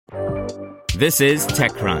This is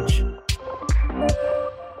TechCrunch.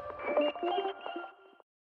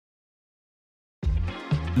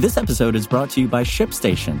 This episode is brought to you by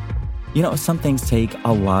ShipStation. You know, some things take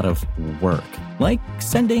a lot of work, like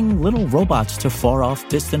sending little robots to far-off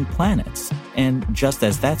distant planets. And just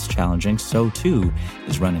as that's challenging, so too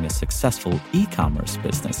is running a successful e-commerce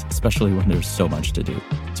business, especially when there's so much to do.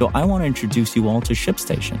 So I want to introduce you all to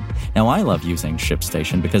ShipStation. Now, I love using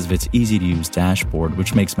ShipStation because of its easy-to-use dashboard,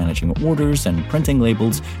 which makes managing orders and printing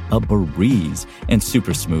labels a breeze and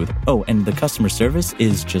super smooth. Oh, and the customer service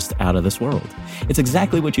is just out of this world. It's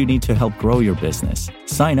exactly what you need to help grow your business.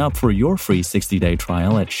 Sign up for your free 60-day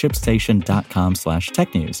trial at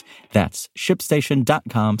shipstation.com/technews. That's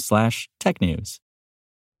shipstation.com/technews.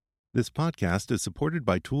 This podcast is supported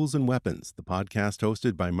by Tools and Weapons, the podcast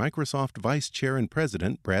hosted by Microsoft Vice Chair and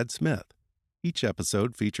President Brad Smith. Each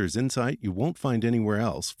episode features insight you won't find anywhere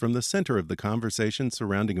else from the center of the conversation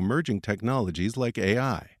surrounding emerging technologies like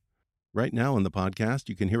AI. Right now in the podcast,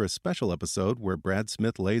 you can hear a special episode where Brad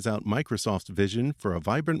Smith lays out Microsoft's vision for a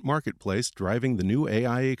vibrant marketplace driving the new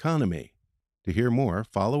AI economy. To hear more,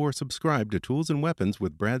 follow or subscribe to Tools and Weapons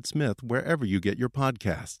with Brad Smith wherever you get your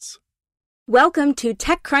podcasts. Welcome to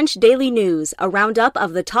TechCrunch Daily News, a roundup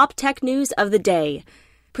of the top tech news of the day.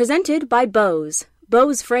 Presented by Bose.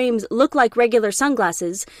 Bose frames look like regular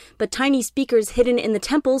sunglasses, but tiny speakers hidden in the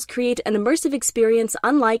temples create an immersive experience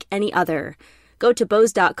unlike any other. Go to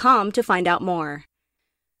Bose.com to find out more.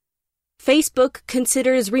 Facebook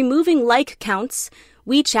considers removing like counts,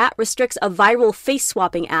 WeChat restricts a viral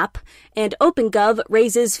face-swapping app, and OpenGov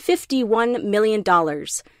raises $51 million.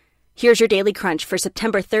 Here's your Daily Crunch for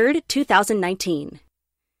September 3rd, 2019.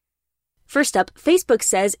 First up, Facebook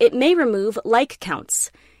says it may remove like counts.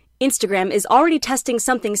 Instagram is already testing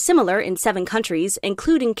something similar in 7 countries,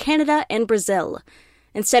 including Canada and Brazil.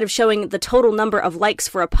 Instead of showing the total number of likes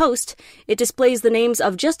for a post, it displays the names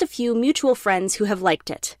of just a few mutual friends who have liked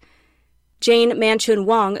it. Jane Manchun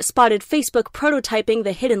Wong spotted Facebook prototyping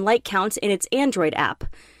the hidden like counts in its Android app.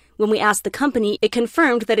 When we asked the company, it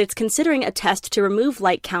confirmed that it's considering a test to remove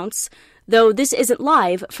like counts, though this isn't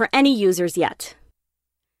live for any users yet.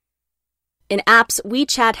 In apps,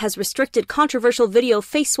 WeChat has restricted controversial video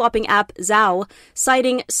face-swapping app Zao,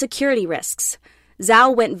 citing security risks.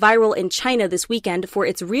 Zao went viral in China this weekend for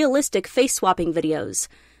its realistic face-swapping videos.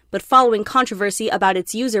 But following controversy about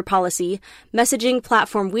its user policy, messaging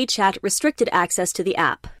platform WeChat restricted access to the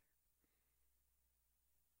app.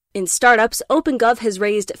 In startups, OpenGov has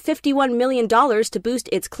raised $51 million to boost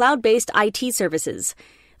its cloud-based IT services.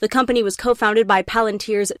 The company was co-founded by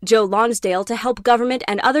Palantir's Joe Lonsdale to help government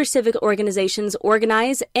and other civic organizations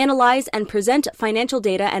organize, analyze, and present financial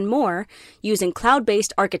data and more using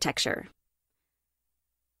cloud-based architecture.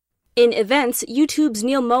 In events, YouTube's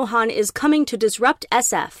Neil Mohan is coming to disrupt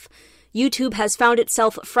SF. YouTube has found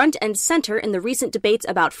itself front and center in the recent debates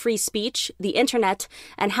about free speech, the internet,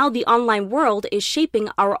 and how the online world is shaping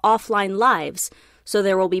our offline lives, so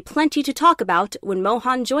there will be plenty to talk about when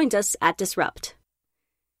Mohan joins us at Disrupt.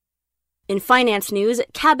 In finance news,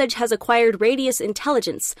 Kabbage has acquired Radius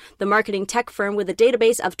Intelligence, the marketing tech firm with a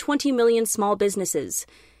database of 20 million small businesses.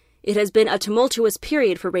 It has been a tumultuous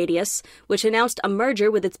period for Radius, which announced a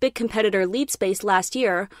merger with its big competitor LeapSpace last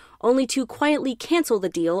year, only to quietly cancel the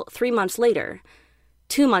deal 3 months later.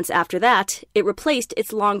 2 months after that, it replaced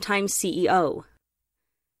its longtime CEO.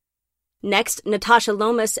 Next, Natasha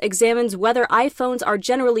Lomas examines whether iPhones are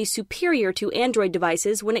generally superior to Android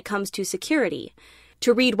devices when it comes to security.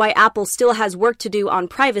 To read why Apple still has work to do on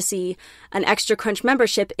privacy, an Extra Crunch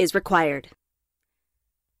membership is required.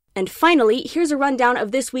 And finally, here's a rundown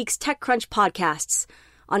of this week's TechCrunch podcasts.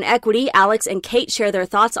 On equity, Alex and Kate share their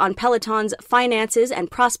thoughts on Peloton's finances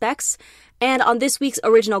and prospects. And on this week's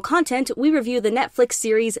original content, we review the Netflix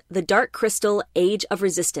series The Dark Crystal: Age of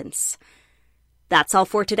Resistance. That's all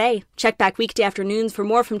for today. Check back weekday afternoons for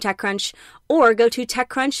more from TechCrunch, or go to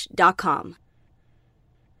TechCrunch.com.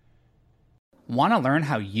 Want to learn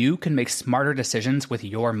how you can make smarter decisions with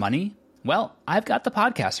your money? Well, I've got the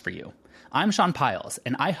podcast for you. I'm Sean Piles,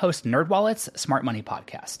 and I host NerdWallet's Smart Money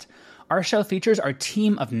Podcast. Our show features our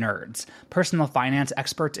team of nerds, personal finance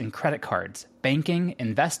experts in credit cards, banking,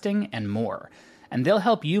 investing, and more. And they'll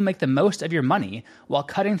help you make the most of your money while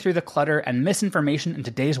cutting through the clutter and misinformation in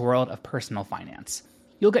today's world of personal finance.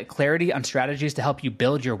 You'll get clarity on strategies to help you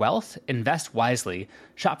build your wealth, invest wisely,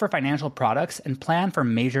 shop for financial products, and plan for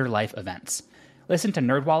major life events. Listen to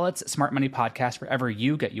NerdWallet's Smart Money Podcast wherever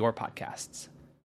you get your podcasts.